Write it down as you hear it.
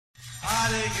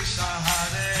Hare Krishna,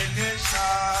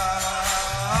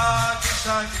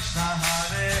 Krishna Krishna,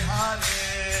 Hare Hare,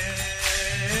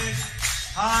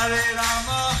 Hare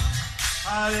Rama,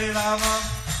 Rama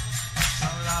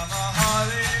Rama,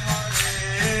 Hare Hare.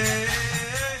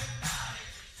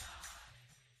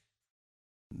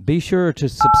 Be sure to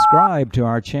subscribe to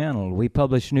our channel. We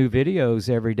publish new videos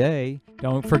every day.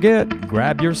 Don't forget,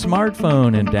 grab your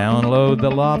smartphone and download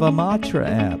the Lava Matra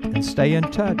app and stay in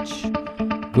touch.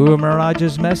 Guru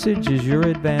Maharaj's message is your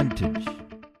advantage.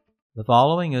 The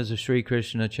following is a Sri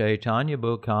Krishna Chaitanya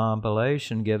book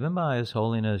compilation given by His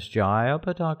Holiness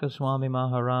Jailkeeper Gosvāmī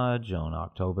Maharaj on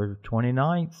October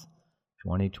 29th,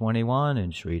 2021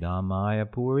 in Sri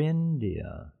Mayapur,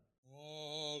 India.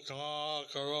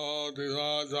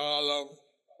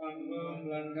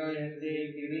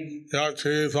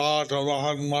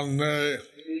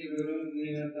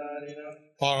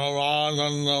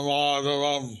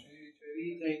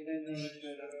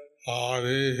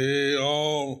 Hare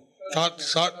Om Tat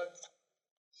Sat.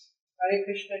 Hare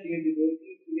Krishna, dear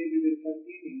devotees, today we will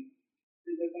continue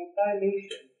with the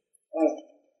compilation of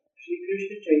Sri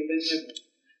Krishna Chaitanya book.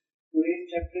 Today's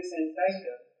chapter is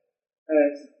entitled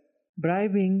as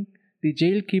Bribing the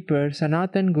Jailkeeper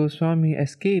Sanātana Gosvāmī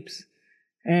escapes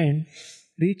and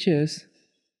reaches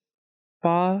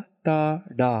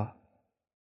Pātaḍā.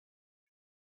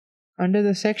 Under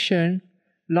the section,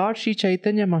 Lord Sri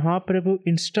Chaitanya Mahaprabhu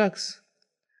instructs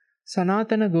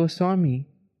Sanātana Gosvāmī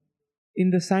in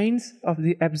the signs of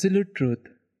the Absolute Truth.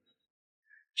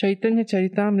 Chaitanya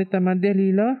Charitamrita Madhya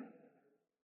Leela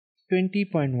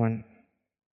 20.1.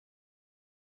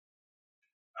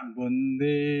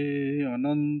 Vande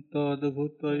Ananta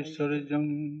Adbhuta Aishwarjam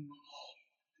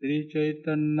Sri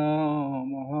Chaitanya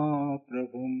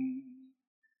Mahaprabhum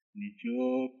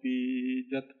Nijopi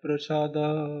Jat Prasada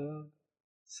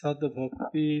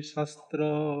Sadbhakti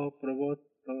Sastra Pravatta.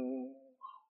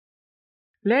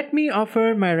 Let me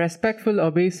offer my respectful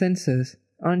obeisances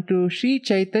unto Sri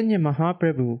Chaitanya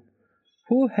Mahaprabhu,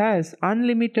 who has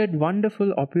unlimited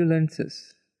wonderful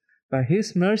opulences. By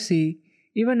his mercy,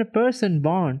 even a person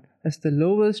born as the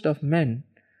lowest of men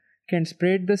can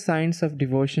spread the signs of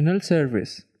devotional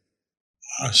service.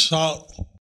 So,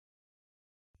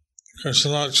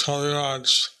 Krishna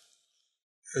Chaviraj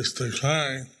is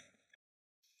declaring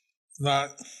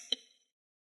that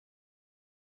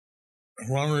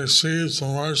one receives the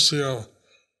mercy of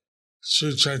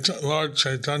Lord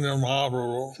Chaitanya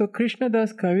Mahaprabhu. So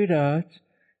Krishnadas Kaviraj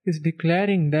is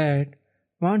declaring that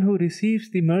one who receives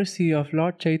the mercy of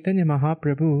Lord Chaitanya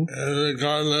Mahaprabhu,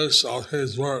 regardless of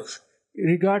his birth,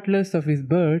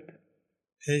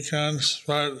 he can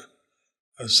spread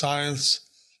the signs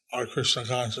of Krishna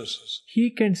consciousness. He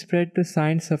can spread the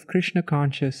signs of Krishna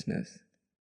consciousness.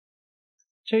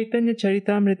 Chaitanya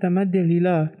Charitamrita Madhya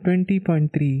Leela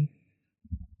 20.3.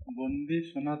 বন্দী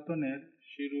সনাতনের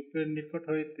শ্রীরূপের নিকট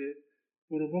হইতে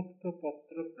পূর্বোক্ত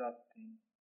পত্র প্রাপ্তি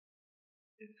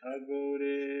যথা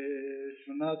গৌরে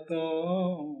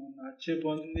সনাতন আছে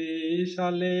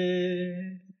বন্দিশালে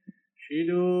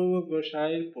শ্রীরূপ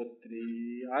গোসাইর পত্রী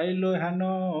আইলো হেন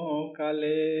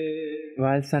কালে.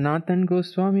 While Sanātana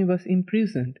Gosvāmī was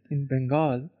imprisoned in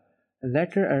Bengal, a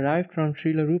letter arrived from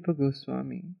Srila Rupa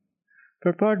Gosvāmī,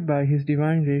 purport by His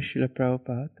Divine Grace Srila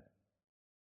Prabhupada.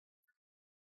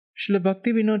 Srila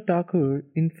Bhaktivinoda Thakur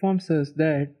informs us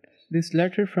that this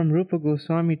letter from Rupa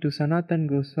Gosvāmī to Sanātana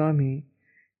Gosvāmī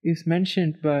is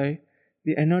mentioned by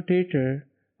the annotator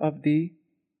of the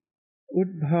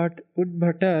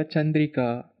Udbhata Chandrika.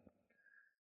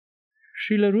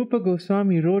 Srila Rupa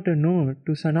Gosvāmī wrote a note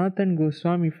to Sanātana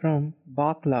Gosvāmī from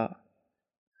Bakla.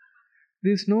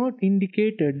 This note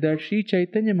indicated that Sri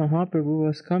Chaitanya Mahaprabhu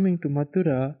was coming to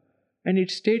Mathura, and it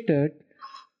stated,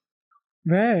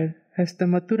 "Where has the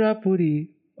Mathura Puri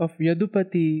of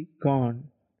Yadupati gone?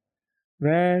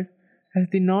 Where has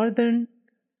the northern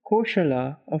Koshala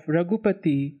of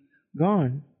Raghupati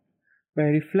gone? By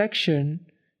reflection,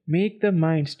 make the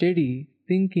mind steady,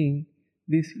 thinking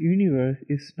this universe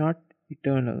is not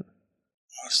eternal."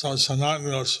 So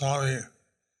Sanātana Gosvāmī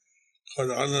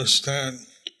could understand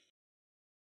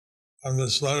from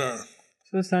this letter.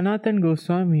 So Sanātana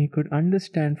Gosvāmī could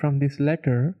understand from this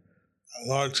letter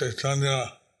Lord Chaitanya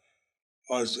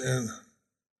was in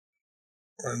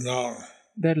Vrindavan.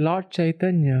 That Lord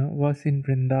Chaitanya was in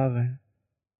Vrindavan.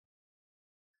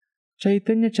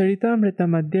 Chaitanya Charitamrita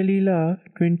Madhya Leela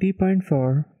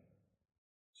 20.4.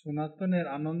 সনাতনের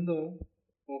আনন্দ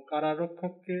ও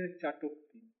কারারক্ষককে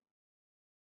চাটুক্তি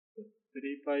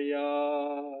পুত্রী পাইয়া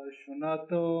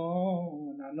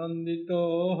সনাতন আনন্দিত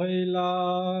হইলা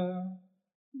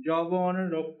যবন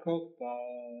রক্ষক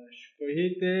পাশ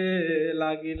কহিতে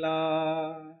লাগিলা।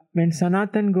 When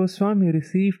Sanatana Gosvāmī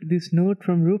received this note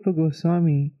from Rupa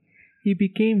Gosvāmī, he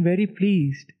became very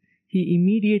pleased. He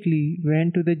immediately went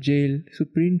to the jail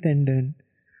superintendent,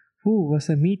 who was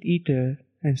a meat eater,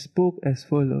 and spoke as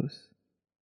follows.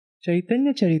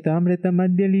 Chaitanya Charitamrita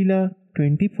Madhya Leela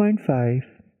 20.5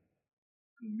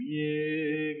 তুমি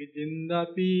এক জিন্দা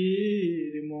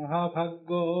পীর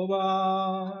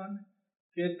মহাভাগ্যবান,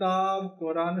 কেতাব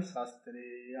কোরআন শাস্ত্রে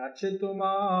আছে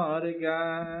তোমার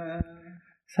জ্ঞান।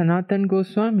 Sanatana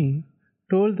Gosvāmī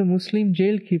told the Muslim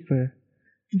jailkeeper,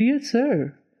 "Dear sir,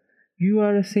 you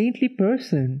are a saintly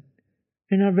person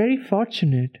and are very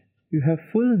fortunate. You have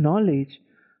full knowledge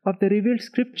of the revealed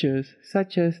scriptures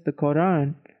such as the Quran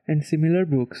and similar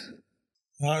books."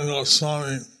 Sanātana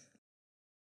Gosvāmī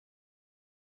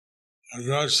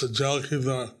addressed the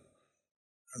jailkeeper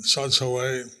in such a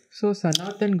way So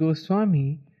Sanatana Gosvāmī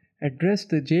addressed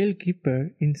the jailkeeper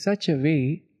in such a way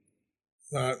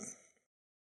that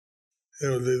he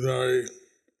would be very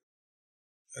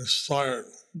inspired.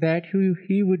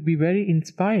 He would be very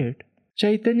inspired.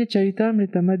 Chaitanya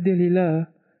Charitamrita Madhya Leela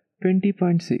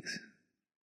 20.6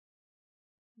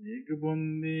 এক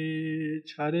বন্দী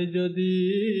ছাড়ে যদি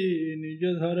নিজ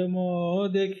ধর্ম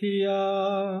দেখিয়া,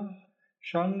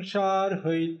 সংসার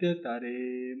হইতে তারে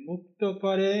মুক্ত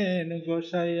করেন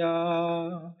গোসাইয়া।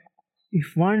 If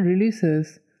one releases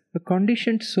a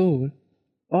conditioned soul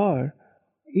or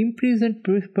imprisoned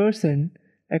person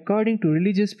according to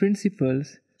religious principles,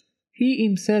 he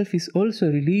himself is also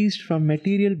released from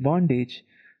material bondage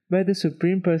by the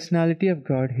Supreme Personality of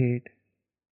Godhead.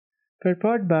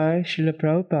 Purport by Srila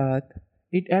Prabhupada,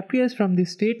 it appears from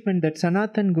this statement that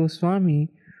Sanatana Gosvāmī,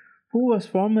 who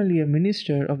was formerly a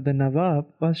minister of the Nawab,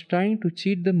 was trying to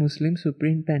cheat the Muslim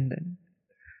superintendent.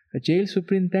 A jail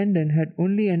superintendent had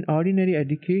only an ordinary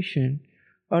education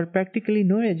or practically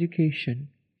no education,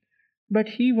 but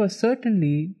he was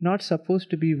certainly not supposed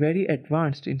to be very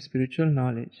advanced in spiritual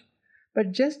knowledge. But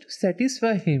just to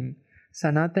satisfy him,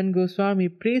 Sanatana Gosvāmī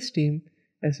praised him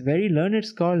as very learned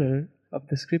scholar of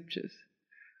the scriptures.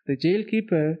 The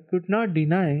jailkeeper could not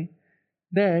deny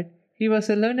that he was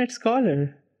a learned scholar,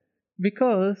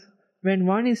 because when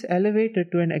one is elevated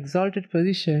to an exalted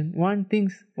position, one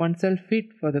thinks oneself fit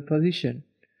for the position.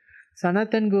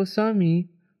 Sanatana Gosvāmī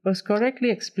was correctly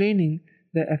explaining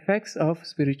the effects of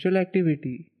spiritual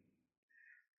activity,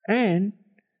 and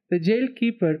the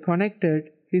jailkeeper connected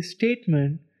his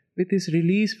statement with his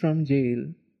release from jail.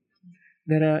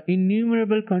 There are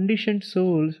innumerable conditioned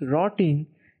souls rotting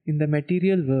in the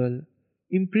material world,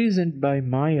 imprisoned by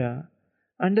Maya,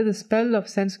 under the spell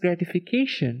of sense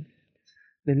gratification.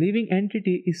 The living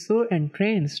entity is so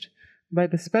entranced by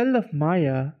the spell of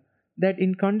Maya that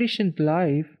in conditioned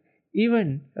life, even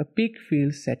a pig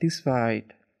feels satisfied.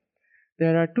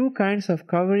 There are two kinds of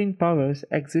covering powers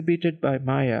exhibited by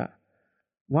Maya.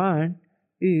 One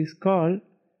is called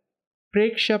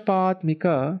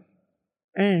Prekshapātmika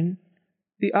and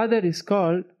the other is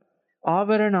called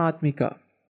Avaranatmika.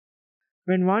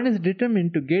 When one is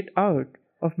determined to get out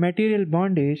of material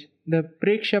bondage, the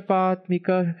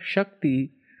Prekshapātmika Shakti,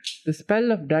 the spell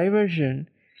of diversion,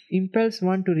 impels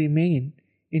one to remain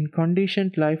in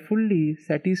conditioned life fully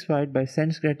satisfied by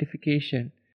sense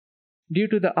gratification. Due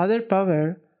to the other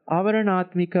power,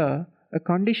 Avaranatmika, a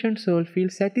conditioned soul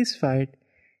feels satisfied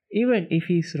even if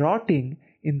he is rotting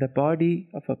in the body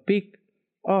of a pig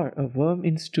or a worm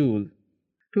in stool.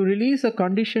 To release a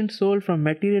conditioned soul from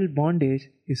material bondage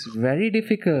is very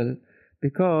difficult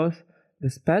because the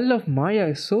spell of Maya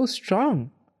is so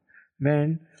strong.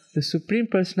 When the Supreme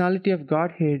Personality of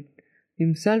Godhead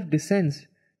himself descends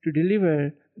to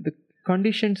deliver the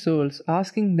conditioned souls,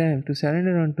 asking them to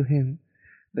surrender unto him,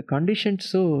 the conditioned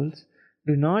souls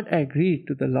do not agree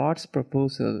to the Lord's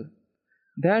proposal.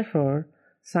 Therefore,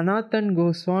 Sanatana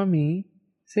Gosvāmī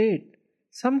said,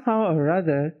 somehow or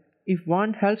other, if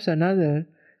one helps another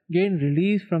gain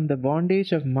release from the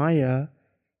bondage of Maya,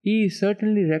 he is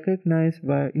certainly recognized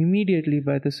immediately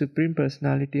by the Supreme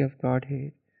Personality of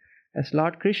Godhead. As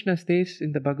Lord Krishna states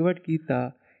in the Bhagavad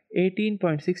Gita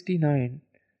 18.69,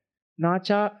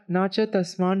 Nacha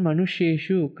tasman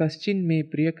manusheshu kaschin me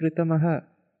priyakritamaha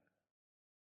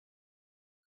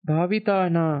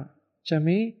bhavita na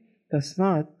chame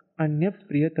tasmat anya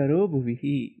priyataro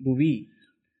bhuvi.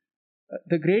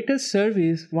 The greatest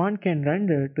service one can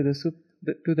render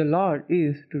to the Lord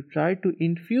is to try to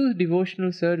infuse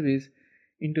devotional service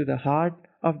into the heart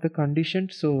of the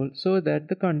conditioned soul so that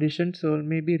the conditioned soul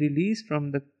may be released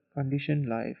from the conditioned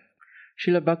life.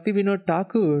 Srila Bhaktivinoda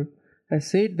Thakur has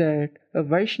said that a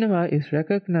Vaishnava is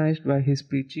recognized by his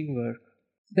preaching work.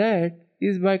 That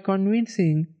is by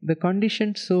convincing the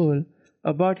conditioned soul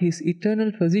about his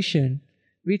eternal position,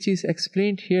 which is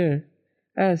explained here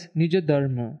as Nija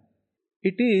Dharma.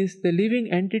 It is the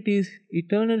living entity's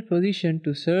eternal position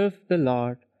to serve the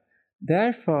Lord.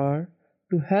 Therefore,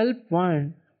 to help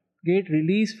one get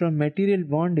release from material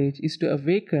bondage is to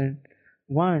awaken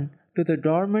one to the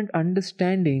dormant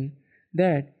understanding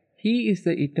that he is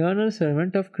the eternal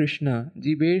servant of Krishna,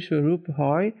 Jiber Swarup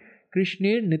Hoy,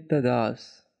 Krishnir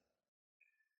Nityadas.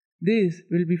 This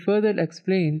will be further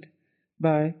explained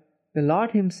by the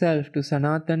Lord himself to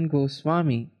Sanātana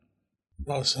Gosvāmī.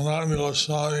 Now, Sanātana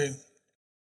Gosvāmī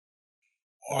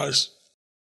was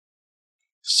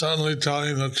certainly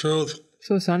telling the truth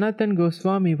So Sanātana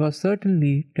Gosvāmī was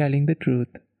certainly telling the truth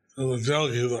to the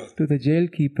jailkeeper to the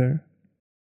jailkeeper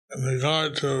in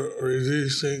regard to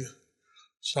releasing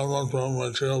someone from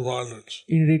material bondage.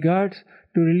 in regards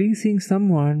to releasing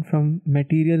someone from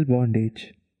material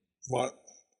bondage. But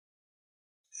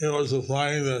he was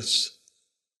applying this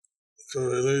to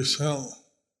release him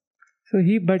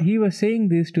But he was saying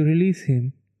this to release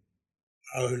him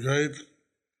as a great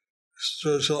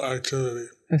spiritual activity.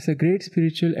 as a great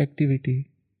spiritual activity.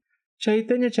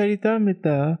 Chaitanya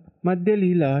Charitamrita Madhya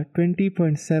Leela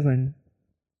 20.7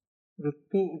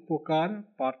 রুত্ত উপকার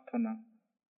প্রার্থনা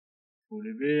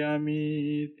পূর্বে আমি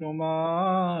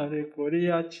তোমার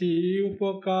করিয়াছি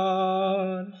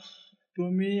উপকার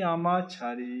তুমি আমার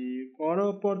ছাড়ি করো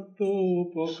পর্ত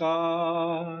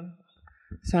উপকার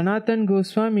Sanātana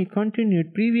Gosvāmī continued,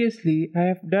 previously I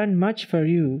have done much for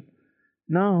you.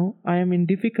 Now I am in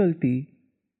difficulty.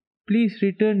 Please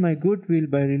return my goodwill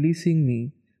by releasing me.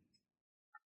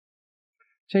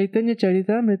 Chaitanya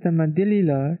Charitamrita Madhya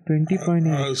Leela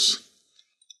 20.8 As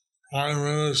Prime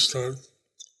Minister,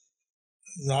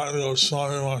 Sanātana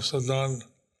Gosvāmī must have done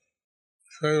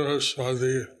favors for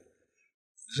the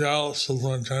jail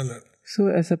superintendent. So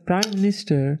as a Prime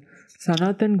Minister,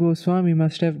 Sanātana Gosvāmī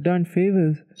must have done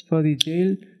favors for the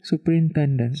jail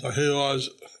superintendent. So he was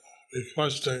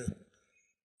requesting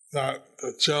that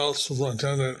the jail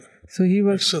superintendent So he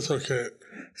was reciprocate.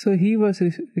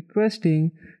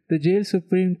 requesting the jail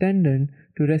superintendent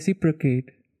to reciprocate.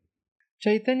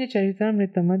 Chaitanya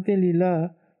Charitamrita Madhya Leela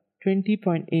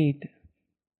 20.8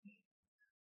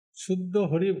 শুদ্ধ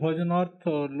হরি ভজনার্থ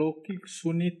লৌকিক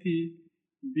সুনীতি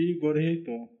বিগর্হিত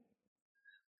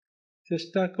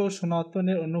চেষ্টাকেও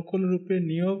সনাতনের অনুকূল রূপে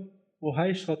নিয়োগ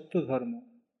উহাই সত্য ধর্ম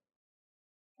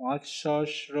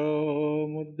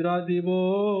 500 মুদ্রা দিব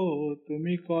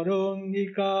তুমি করো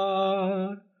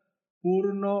অঙ্গীকার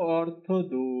পূর্ণ অর্থ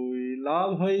 2 লাভ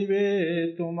হইবে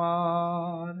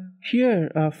তোমার Here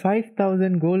are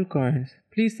 5,000 gold coins.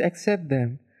 Please accept them.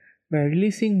 By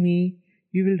releasing me,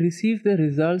 you will receive the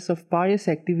results of pious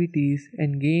activities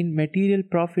and gain material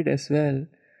profit as well.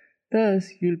 Thus,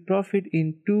 you will profit in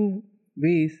 2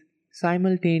 ways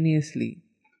simultaneously.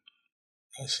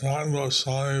 Sanātana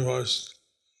Gosvāmī was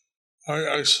very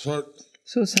expert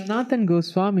So, Sanātana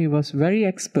Gosvāmī was very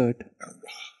expert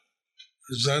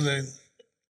presenting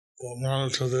the amount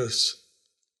to this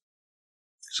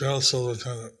jail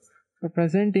superintendent. for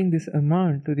presenting this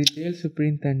amount to the jail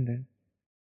superintendent.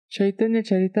 Chaitanya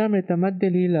Charitamrita Madhya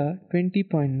Leela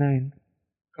 20.9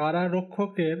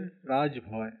 কারারক্ষকের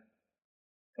রাজভয়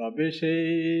তবে সেই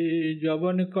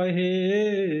যবন কহে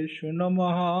শুনো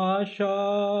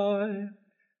মহাশয়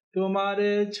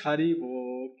তোমারে ছাড়িব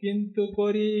কিন্তু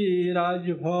করি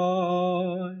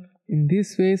রাজভয় In this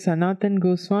way, Sanātana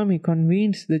Gosvāmī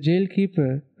convinced the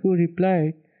jailkeeper, who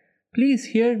replied, "Please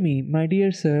hear me, my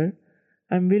dear sir.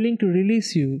 I am willing to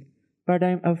release you, but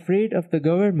I am afraid of the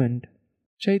government."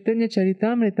 Chaitanya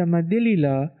Charitamrita Madhya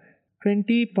Leela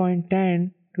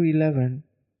 20.10-11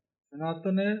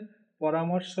 সনাতনের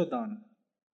পরামর্শ দান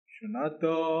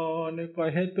সনাতন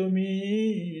কহে তুমি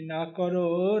না করো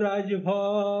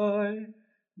রাজভয়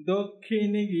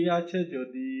দক্ষিণ গিয়াছে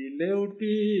যদি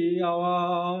লেউটি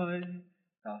আওয়ায়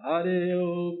তাহারেও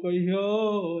কহিও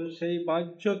সেই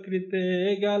বাহ্যকৃতে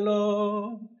গেল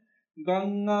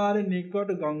গঙ্গার নিকট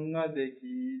গঙ্গা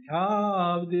দেখি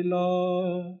ঝাঁপ দিল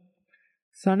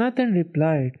Sanātana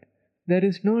replied, "There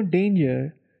is no danger.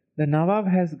 The Nawab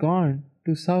has gone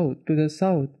to the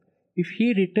south. If he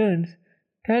returns,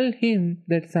 tell him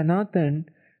that Sanātana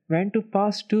went to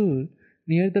pass stool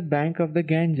near the bank of the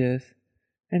Ganges,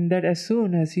 and that as soon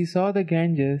as he saw the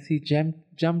Ganges, he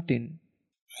jumped in."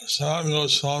 Sanātana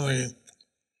Gosvāmī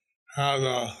had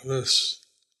this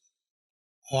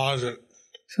logic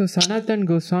So Sanātana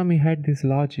Gosvāmī had this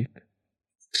logic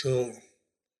to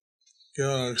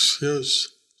give an excuse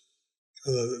to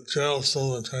the jail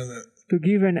superintendent to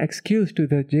give an excuse to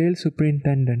the jail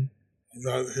superintendent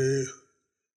that he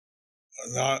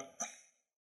would not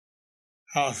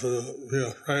have to be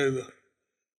afraid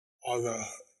of the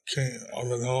king, of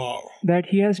the Nawab. That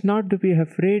he has not to be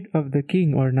afraid of the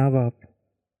king or Nawab.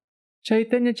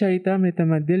 Chaitanya Charitamrita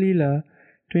Madhya Leela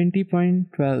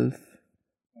 20.12.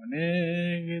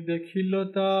 অনেক দেখিল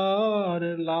তার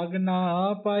লাগনা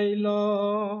pile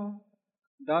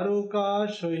দারুকা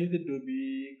শহীদ ডুবি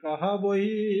কাহা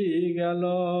বহি গেল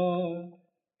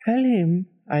Tell him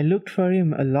I looked for him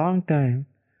a long time,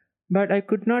 but I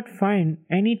could not find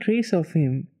any trace of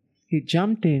him. He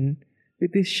jumped in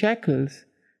with his shackles,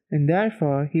 and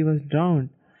therefore he was drowned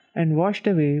and washed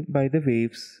away by the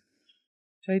waves.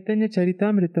 Chaitanya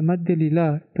Charitamrita Madhya Leela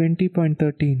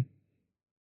 20.13.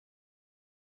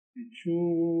 কিছু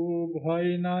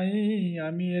ভয় নাই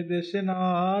আমি এদেশে না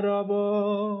রব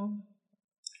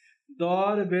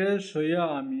দরবেশ হইয়া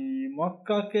আমি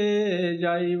মক্কাকে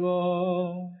যাইব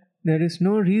There is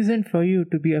no reason for you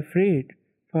to be afraid,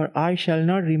 for I shall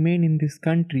not remain in this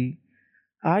country.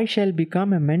 I shall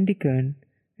become a mendicant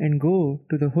and go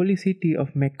to the holy city of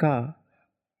Mecca.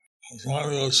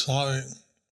 Sanātana Gosvāmī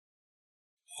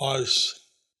was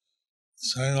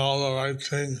saying all the right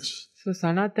things So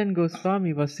Sanātana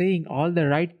Gosvāmī was saying all the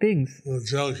right things to the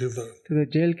jailkeeper. to the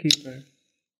jailkeeper.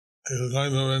 He was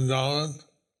going to Vrindavan,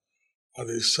 but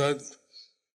he said,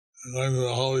 I'm going to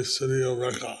the holy city of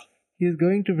Mecca. He is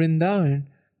going to Vrindavan,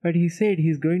 but he said he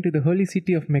is going to the holy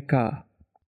city of Mecca.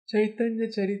 Chaitanya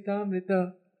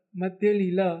Charitamrita Madhya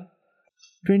Leela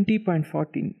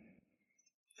 20.14.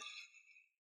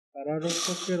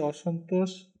 কারারক্ষকের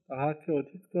অসন্তোষ তাহাকে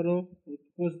অধিকতর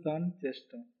উৎকোচ দান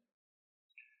চেষ্টা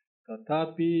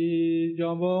তথাপি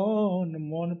যবন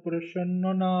মন প্রসন্ন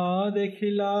না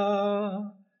দেখিলা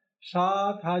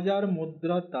 ৭,০০০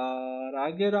 মুদ্রা তার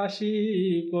আগে রাশি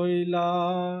কইলা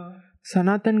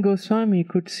Sanātana Gosvāmī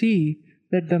could see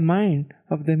that the mind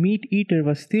of the meat eater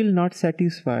was still not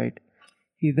satisfied.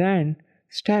 He then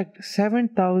stacked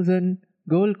 7,000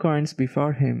 gold coins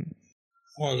before him.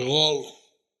 For gold,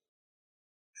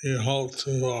 he hoped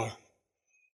to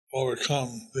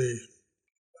overcome the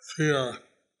fear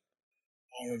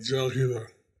of the jailkeeper.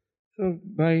 So,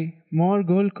 by more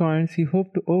gold coins, he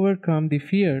hoped to overcome the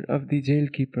fear of the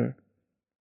jailkeeper.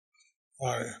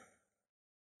 By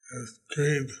his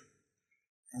greed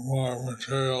for more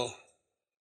material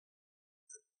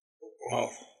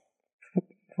wealth.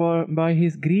 By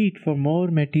his greed for more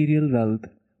material wealth.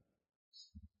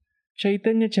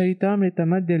 Chaitanya Charitamrita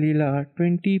Madhya Leela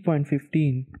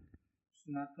 20.15.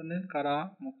 সনাতনের কারা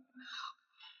মুক্তি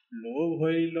লোভ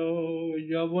হইল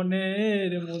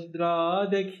যবনের মুদ্রা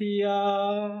দেখিয়া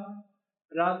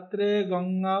রাত্রে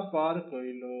গঙ্গা পার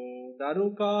কইল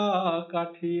দারুকা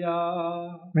Kathia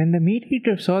When the meat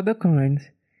eater saw the coins,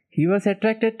 he was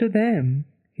attracted to them.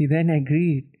 He then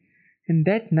agreed, and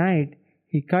that night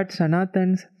he cut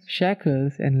Sanātana's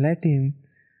shackles and let him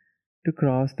to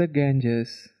cross the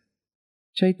Ganges.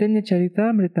 Chaitanya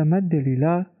Charitamrita Madhya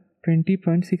Leela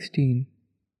 20.16.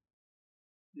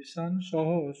 ঈশান সহ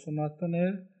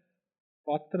সনাতনের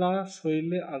পাত্রা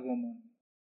শৈলে আগমন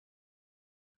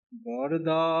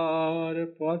বরদার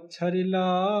পথ ছাড়িলা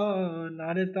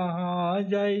নারে তাহা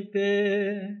যাইতে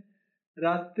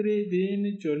রাত্রি দিন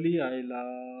চলি আইলা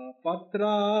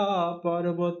পাত্রা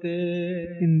পর্বতে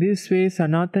In this way,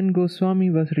 Sanātana Gosvāmī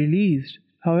was released.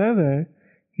 However,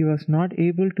 he was not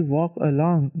able to walk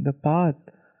along the path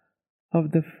of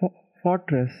the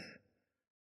fortress.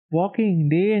 Walking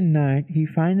day and night, he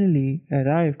finally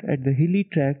arrived at the hilly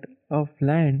tract of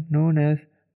land known as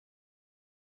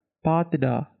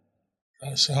Pātaḍā.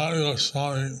 Sanātana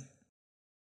Gosvāmī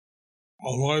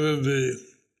avoided the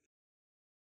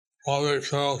public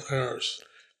thoroughfares.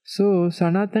 So,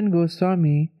 Sanātana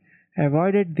Gosvāmī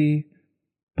avoided the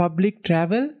public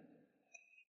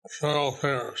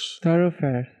thoroughfares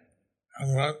thoroughfares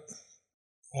and went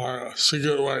for a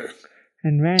secret way.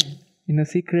 And went in a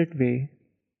secret way.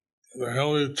 The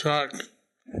hilly tract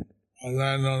of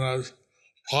land known as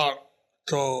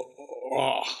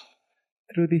Pātaḍā.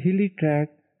 Through the hilly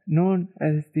tract known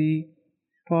as the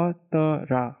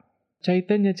Pātaḍā.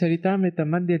 Chaitanya Charitamrita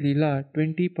Madhya Leela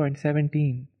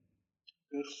 20.17.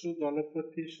 দস্যু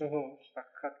দলপতি সহ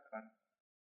সাক্ষাৎকার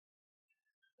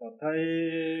কথায়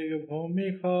ভূমি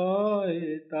ক্ষয়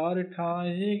তার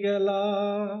ঠাঁই গেলা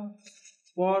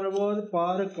পর্বত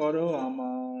পার করো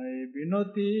আমায়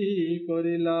বিনতি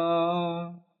করিলা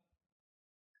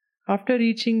After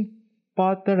reaching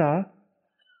Pātaḍā,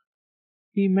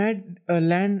 he met a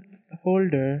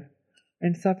landholder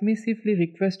and submissively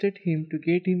requested him to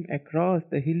get him across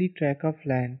the hilly tract of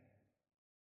land.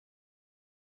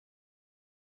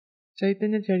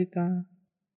 Chaitanya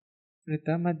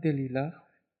Charitamrita Madhya Leela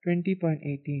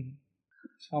 20.18.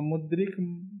 সামুদ্রিক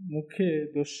মুখে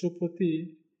দস্যুপতি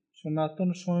সনাতন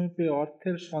সমীপে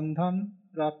অর্থের সন্ধান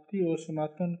প্রাপ্তি ও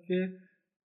সনাতনকে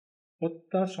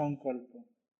হত্যা সংকল্প।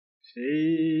 সেই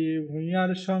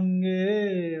ভূঁইয়ার সঙ্গে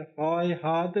হয়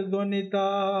হাত গণিতা,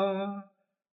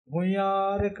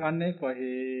 ভূঁইয়ার কানে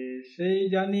কহে সেই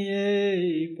জানিয়ে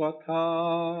কথা।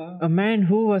 A man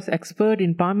who was expert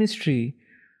in palmistry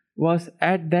was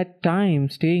at that time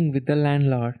staying with the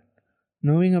landlord.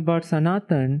 Knowing about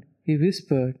Sanatan, he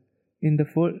whispered in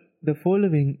the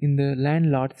following in the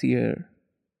landlord's ear.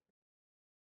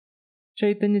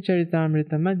 Chaitanya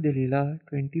Charitamrita Madhya Leela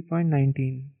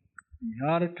 20.19.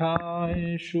 ইহার ঠাঁই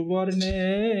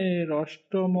সুবর্ণের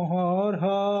অষ্টমোহর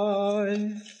হয়,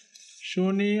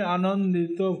 শুনি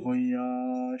আনন্দিত ভূঁইয়া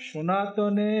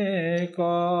সনাতনে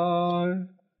কয়।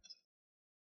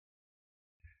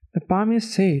 The palmist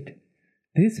said,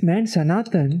 "This man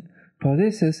Sanatan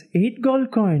possesses 8 gold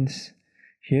coins."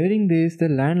 Hearing this,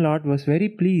 the landlord was very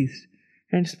pleased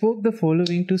and spoke the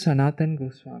following to Sanātana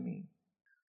Gosvāmī.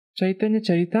 Chaitanya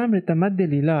Charitamrita Madhya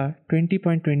Leela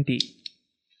 20.20.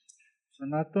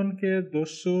 সনাতনকে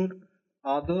দস্যুর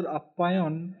আদর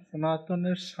আপ্যায়ন,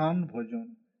 সনাতনের শান ভোজন।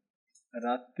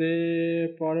 রাতে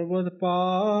পর্বত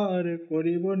পার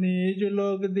করিব নিজ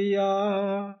লোক দিয়া,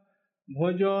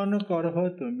 ভোজন করহ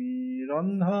তুমি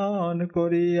রন্ধন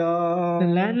করিয়া।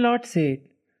 The landlord said,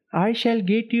 "I shall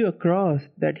get you across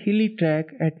that hilly track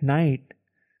at night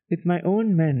with my own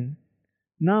men.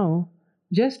 Now,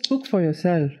 just cook for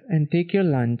yourself and take your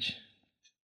lunch."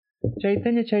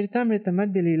 Chaitanya Charitamrita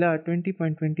Madhya Leela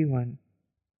 20.21.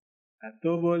 এত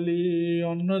বলি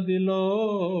অন্ন দিল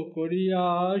করিয়া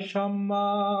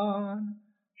সম্মান,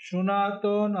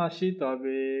 সনাতন আসি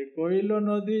তবে কইল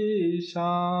নদী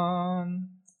শান।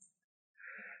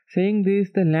 Saying this,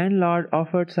 the landlord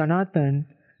offered Sanatan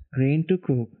grain to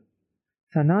cook.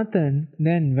 Sanatan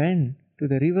then went to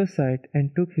the riverside and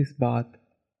took his bath.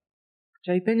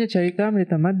 Chaitanya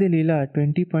Charitamrita Madhya Leela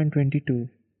 20.22.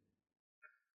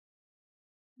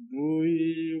 দুই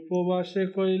উপবাসে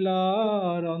কইলা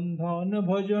রন্ধন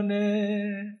ভোজনে,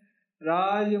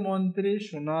 রাজমন্ত্রী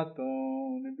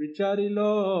সনাতন বিচারিল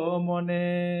মনে।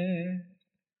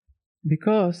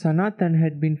 Because Sanatan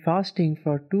had been fasting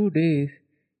for 2 days,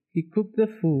 he cooked the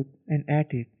food and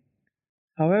ate it.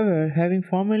 However, having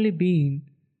formerly been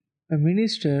a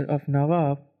minister of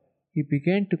Nawab, he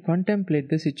began to contemplate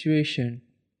the situation.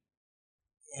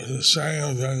 There's a saying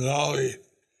of Bengali,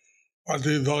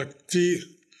 Pātaḍā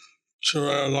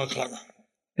Chore Lakhan.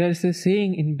 There is a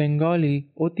saying in Bengali,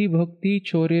 Oti Bhakti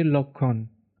Chore Lakhon.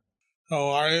 Now,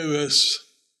 why this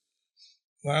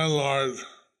landlord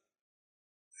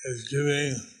is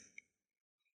giving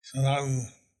Sanatan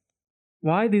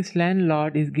Why this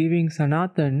landlord is giving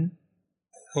Sanatan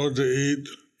food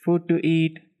to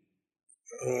eat,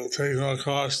 taking him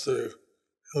across the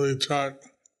hilly track?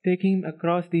 taking him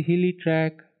across the hilly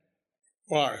track?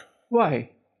 Why? Why?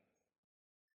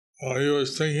 Well, he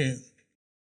was thinking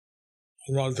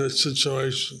about this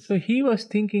situation. So he was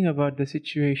thinking about the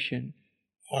situation.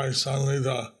 Why suddenly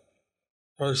the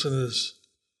person is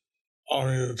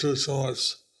offering to do so much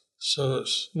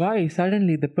service? Why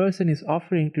suddenly the person is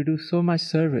offering to do so much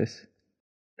service?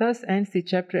 Thus ends the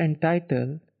chapter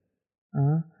entitled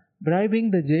Bribing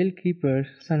the Jailkeeper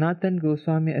Sanātana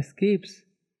Gosvāmī escapes,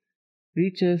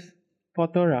 reaches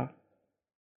Pātaḍā.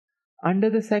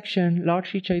 Under the section, Lord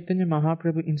Sri Chaitanya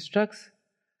Mahaprabhu instructs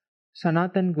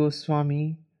Sanātana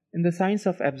Gosvāmī in the science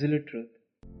of absolute truth.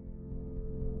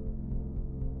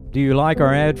 Do you like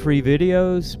our ad-free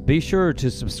videos? Be sure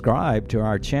to subscribe to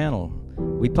our channel.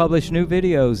 We publish new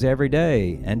videos every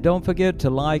day, and don't forget to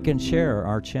like and share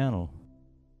our channel.